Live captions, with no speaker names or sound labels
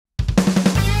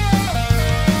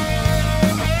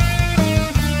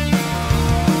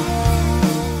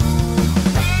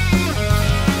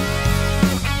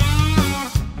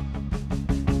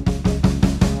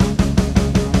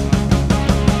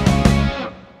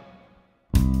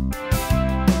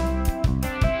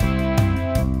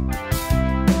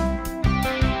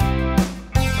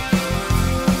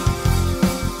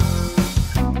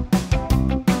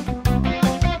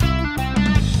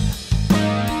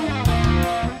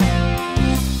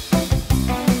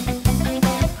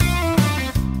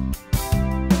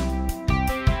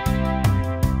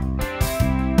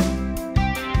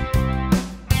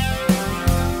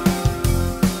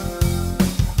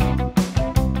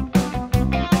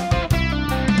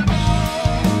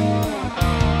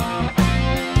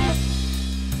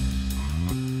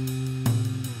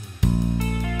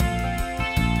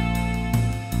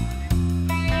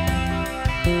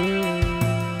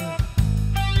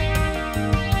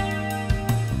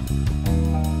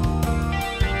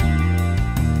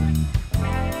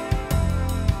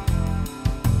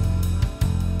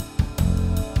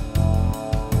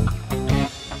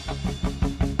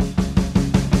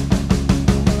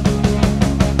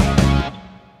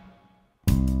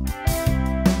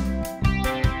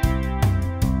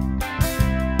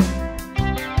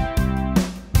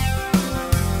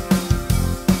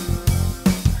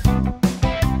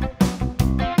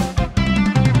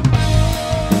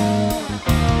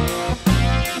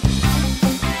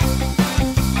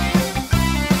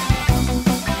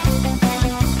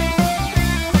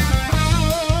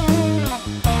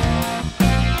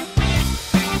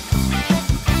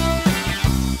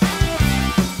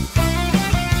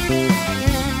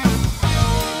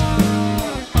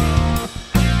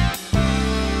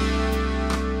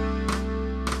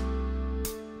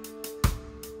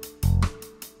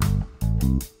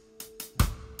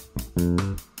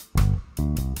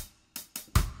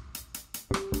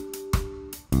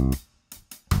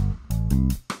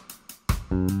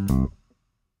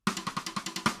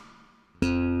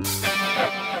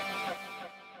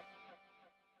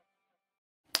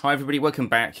Hi everybody, welcome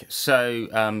back. So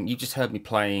you just heard me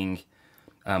playing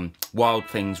Wild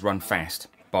Things Run Fast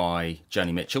by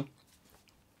Joni Mitchell,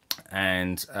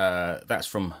 and that's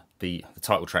from the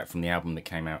title track from the album that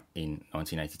came out in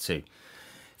 1982.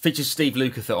 Features Steve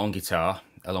Lukather on guitar,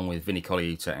 along with Vinnie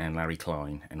Colaiuta and Larry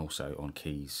Klein, and also on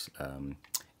keys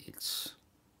it's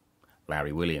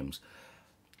Larry Williams.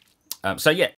 So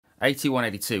yeah,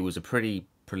 81-82 was a pretty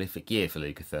prolific year for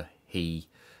Lukather. He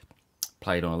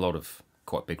played on a lot of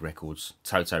quite big records.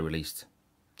 Toto released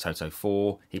Toto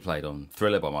 4. He played on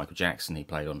Thriller by Michael Jackson. He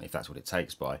played on If That's What It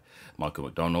Takes by Michael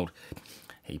McDonald.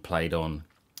 He played on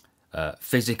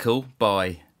Physical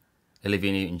by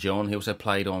Olivia Newton-John. He also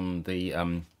played on the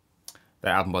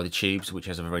that album by The Tubes, which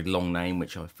has a very long name,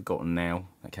 which I've forgotten now.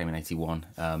 That came in 81.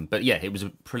 But yeah, it was a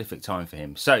prolific time for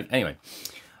him. So anyway,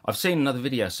 I've seen another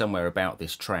video somewhere about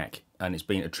this track, and it's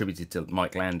been attributed to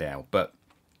Mike Landau. But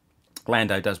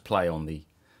Landau does play on the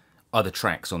other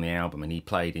tracks on the album, and he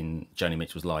played in Joni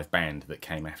Mitchell's live band that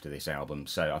came after this album,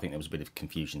 so I think there was a bit of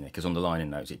confusion there, because on the liner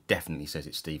notes it definitely says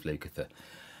it's Steve Lukather,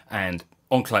 and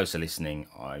on closer listening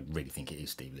I really think it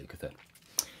is Steve Lukather.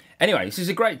 Anyway, this is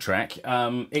a great track.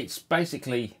 It's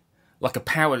basically like a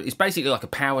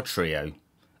power trio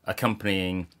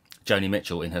accompanying Joni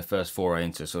Mitchell in her first foray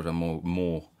into sort of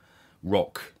more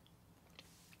rock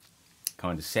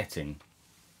kind of setting.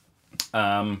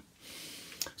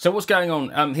 So what's going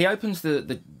on? He opens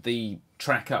the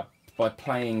track up by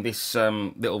playing this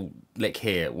little lick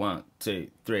here. 1, 2,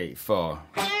 3, 4.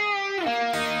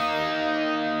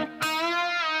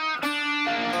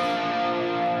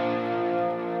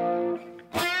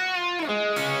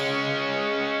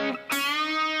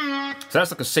 So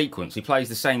that's like a sequence. He plays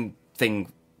the same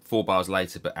thing 4 bars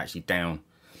later, but actually down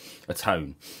a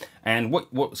tone. And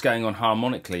what's going on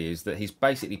harmonically is that he's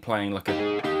basically playing like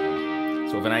a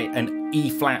sort of an E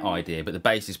flat idea, but the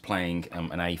bass is playing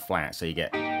an A flat, so you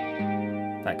get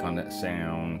that kind of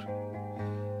sound.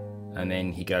 And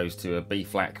then he goes to a B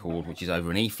flat chord, which is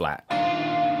over an E flat.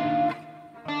 And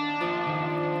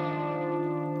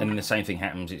then the same thing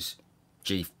happens. It's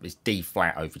D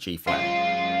flat over G flat.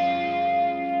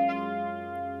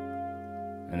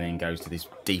 And then goes to this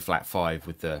D flat 5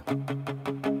 with the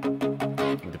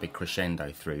big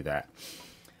crescendo through that.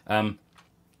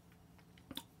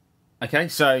 Okay,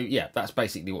 so yeah, that's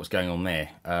basically what's going on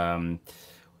there.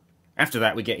 After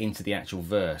that, we get into the actual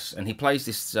verse, and he plays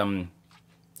this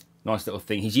nice little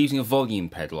thing. He's using a volume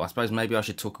pedal. I suppose maybe I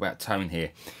should talk about tone here.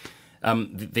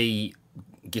 The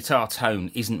guitar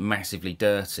tone isn't massively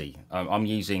dirty. I'm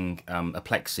using a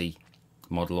plexi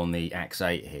model on the Axe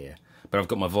 8 here, but I've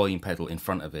got my volume pedal in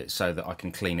front of it so that I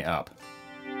can clean it up.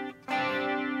 Like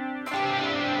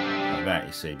that,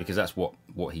 you see, because that's what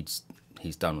he's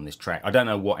done on this track. I don't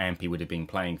know what amp he would have been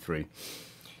playing through.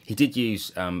 He did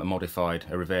use a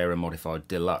Rivera modified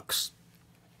Deluxe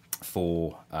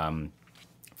for a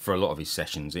lot of his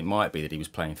sessions. It might be that he was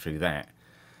playing through that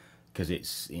because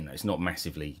it's not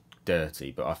massively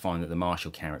dirty, but I find that the Marshall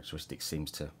characteristic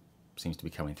seems to be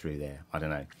coming through there. I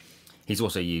don't know. He's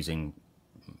also using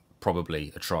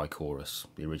probably a tri-chorus,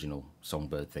 the original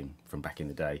Songbird thing from back in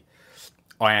the day.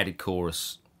 I added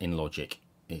chorus in Logic.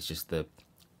 It's just the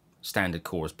standard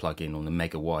chorus plug-in on the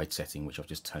mega wide setting, which I've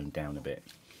just toned down a bit.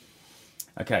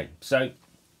 Okay, so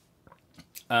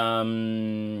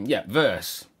yeah,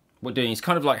 verse. What we're doing is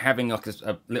kind of like having like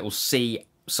a little C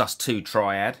sus2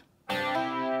 triad,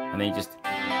 and then you just turn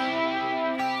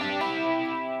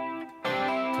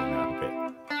that up a bit,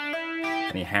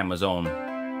 and he hammers on,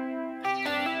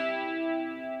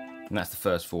 and that's the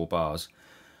first 4 bars.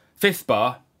 5th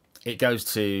bar, it goes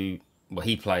to, well,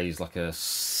 he plays like a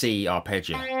C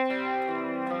arpeggio,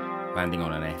 landing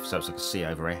on an F, so it's like a C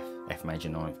over F, F major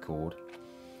 9th chord.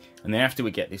 And then after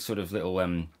we get this sort of little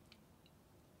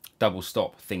double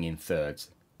stop thing in thirds,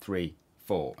 3,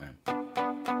 4.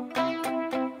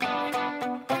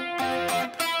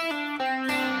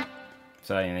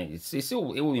 So it's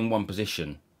all in one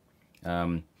position.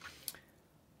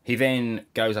 He then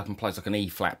goes up and plays like an E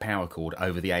flat power chord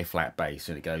over the A flat bass,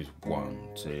 and it goes 1,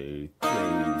 2, 3,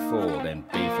 4, then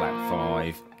B flat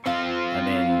 5, and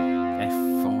then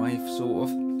F5 sort of.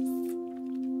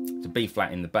 It's a B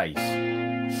flat in the bass.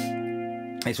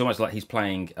 It's almost like he's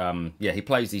playing, he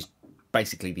plays these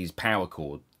power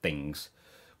chord things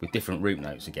with different root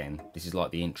notes again. This is like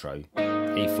the intro.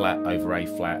 E flat over A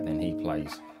flat, then he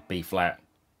plays B flat,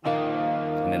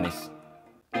 and then this.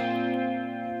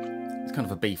 It's kind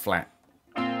of a B flat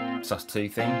sus2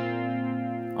 thing.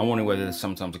 I'm wondering whether there's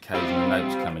sometimes occasional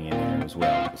notes coming in there as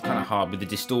well. It's kind of hard with the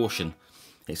distortion.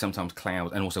 It sometimes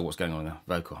clouds, and also what's going on in the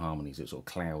vocal harmonies. It sort of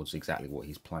clouds exactly what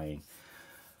he's playing.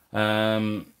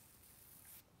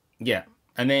 Yeah,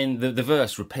 and then the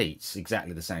verse repeats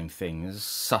exactly the same thing. There's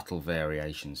subtle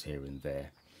variations here and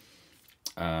there,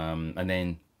 and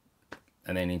then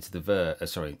into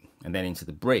the and then into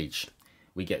the bridge,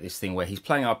 we get this thing where he's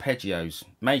playing arpeggios,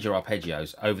 major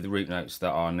arpeggios, over the root notes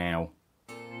that are now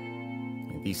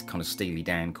these kind of Steely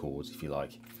Dan chords, if you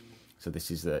like. So this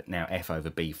is now F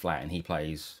over B flat, and he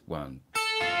plays 1. He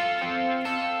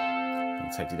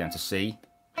takes it down to C,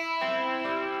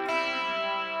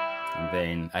 and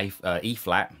then E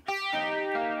flat.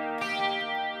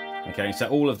 Okay, so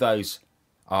all of those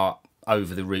are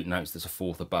over the root notes that's a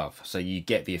fourth above. So you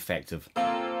get the effect of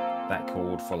that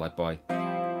chord followed by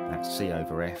that C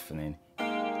over F, and then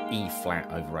E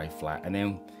flat over A flat, and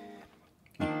then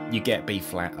you get B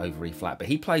flat over E flat. But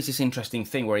he plays this interesting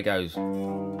thing where he goes,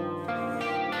 so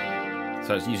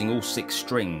it's using all 6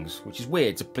 strings, which is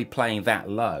weird to be playing that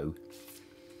low.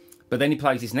 But then he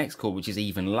plays this next chord, which is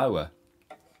even lower.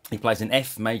 He plays an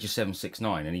F major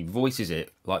 7/6/9, and he voices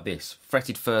it like this: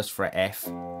 fretted first fret F,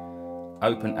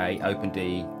 open A, open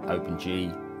D, open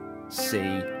G, C,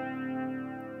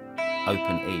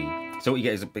 open E. So what you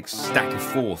get is a big stack of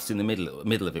fourths in the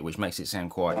middle of it, which makes it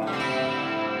sound quite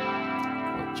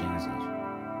jazzy.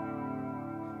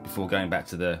 Before going back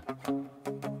to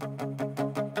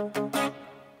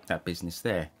that business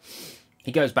there,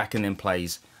 he goes back and then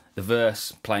plays the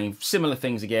verse, playing similar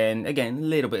things again. Again, a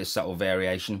little bit of subtle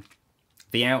variation.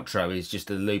 The outro is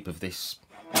just a loop of this.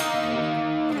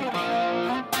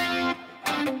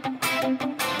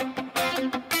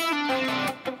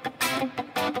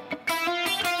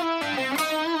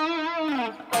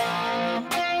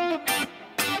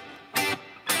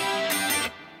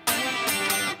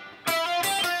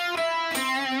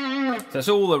 So it's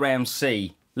all around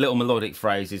C, little melodic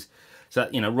phrases. So,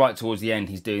 you know, right towards the end,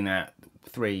 he's doing that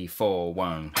 3, 4,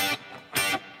 1.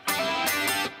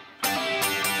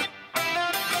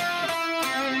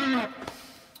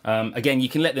 Again, you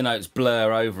can let the notes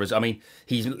blur over. I mean,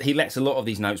 he lets a lot of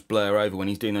these notes blur over when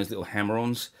he's doing those little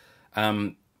hammer-ons.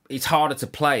 It's harder to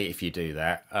play if you do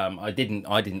that. I didn't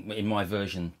in my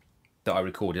version that I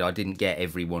recorded. I didn't get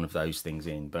every one of those things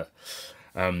in, but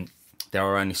there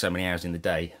are only so many hours in the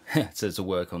day to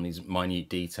work on these minute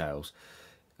details.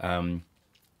 Final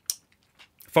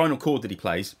chord that he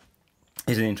plays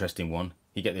is an interesting one.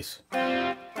 You get this,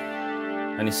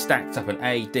 and it's stacked up an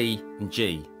A, D, and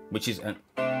G, which is and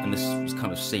this is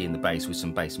kind of C in the bass with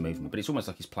some bass movement, but it's almost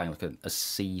like he's playing like a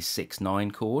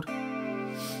C6/9 chord.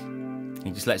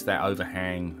 He just lets that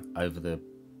overhang over the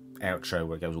outro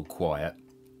where it goes all quiet,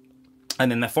 and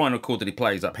then the final chord that he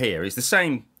plays up here is the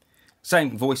same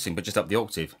voicing, but just up the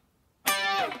octave,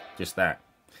 just that,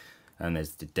 and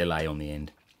there's the delay on the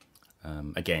end.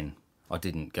 Again, I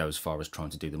didn't go as far as trying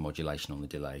to do the modulation on the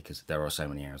delay because there are so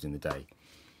many hours in the day.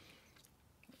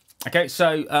 Okay,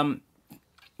 so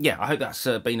yeah, I hope that's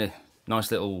been a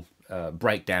nice little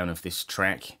breakdown of this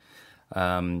track.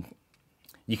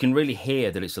 You can really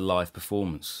hear that it's a live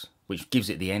performance, which gives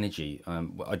it the energy.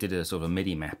 I did a sort of a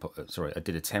MIDI map, I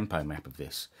did a tempo map of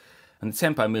this, and the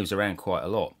tempo moves around quite a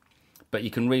lot, but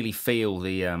you can really feel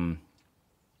the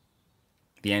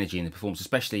energy in the performance,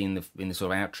 especially in the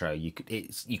sort of outro.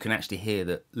 You can actually hear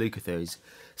that Lukather is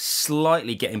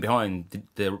slightly getting behind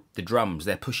the drums.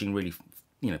 They're pushing really,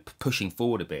 you know, pushing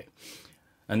forward a bit.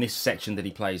 And this section that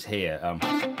he plays here,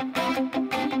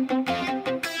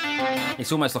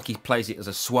 it's almost like he plays it as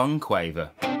a swung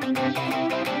quaver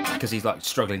because he's like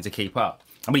struggling to keep up.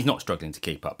 I mean, he's not struggling to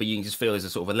keep up, but you can just feel there's a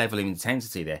sort of a level of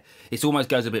intensity there. It almost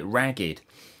goes a bit ragged,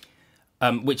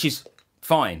 which is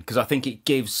fine because I think it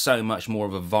gives so much more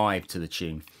of a vibe to the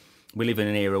tune. We live in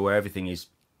an era where everything is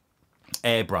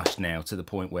airbrushed now to the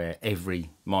point where every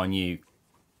minute,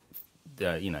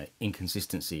 you know,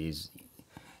 inconsistency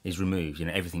is removed. You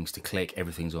know, everything's to click,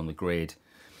 everything's on the grid.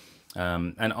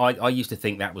 And I used to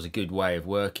think that was a good way of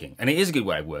working, and it is a good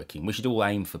way of working. We should all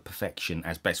aim for perfection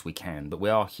as best we can, but we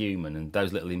are human, and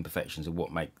those little imperfections are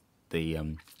what make the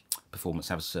performance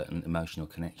have a certain emotional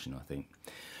connection, I think.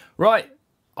 Right.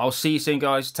 I'll see you soon,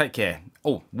 guys. Take care.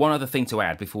 Oh, one other thing to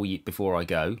add before I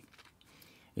go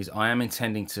is I am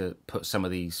intending to put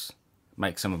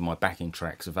make some of my backing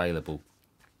tracks available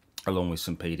along with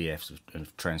some PDFs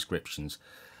of transcriptions.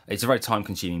 It's a very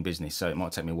time-consuming business, so it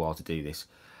might take me a while to do this.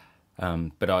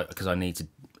 Because I need to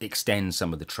extend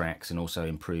some of the tracks and also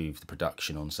improve the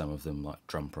production on some of them, like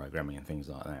drum programming and things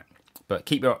like that. But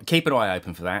keep an eye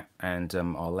open for that, and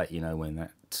I'll let you know when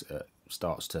that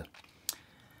starts to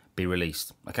be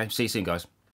released. Okay, see you soon, guys.